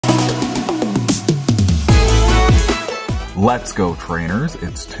Let's go, trainers.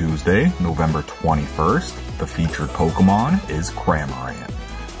 It's Tuesday, November 21st. The featured Pokemon is Cramorant.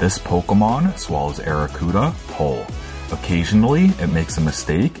 This Pokemon swallows Arrokuda whole. Occasionally, it makes a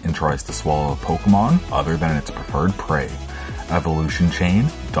mistake and tries to swallow a Pokemon other than its preferred prey. Evolution chain,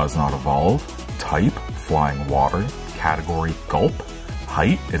 does not evolve. Type, flying water. Category, gulp.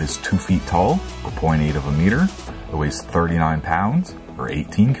 Height, it is 2 feet tall, or 0.8 of a meter. It weighs 39 pounds, or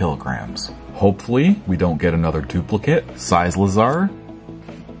 18 kilograms. Hopefully, we don't get another duplicate. Sizlazar,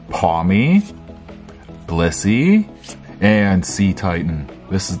 Pawmi, Blissey, and Sea Titan.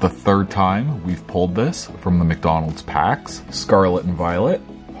 This is the third time we've pulled this from the McDonald's packs. Scarlet and Violet.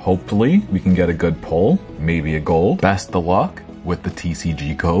 Hopefully, we can get a good pull, maybe a gold. Best of luck with the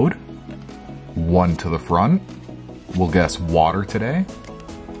TCG code. 1 to the front. We'll guess water today.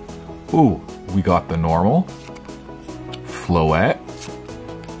 Ooh, we got the normal. Floette.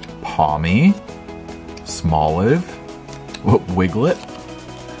 Pawmi. Smoliv. Wiglet.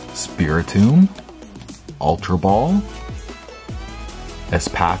 Spiritomb. Ultra Ball.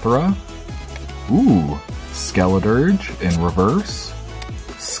 Espathra. Ooh, Skeledirge in reverse.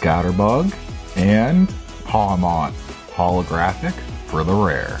 Scatterbug. And Pawmont. Holographic for the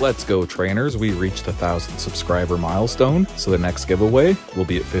rare. Let's go, trainers. We reached the 1,000 subscriber milestone, so the next giveaway will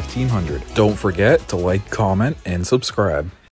be at 1,500. Don't forget to like, comment, and subscribe.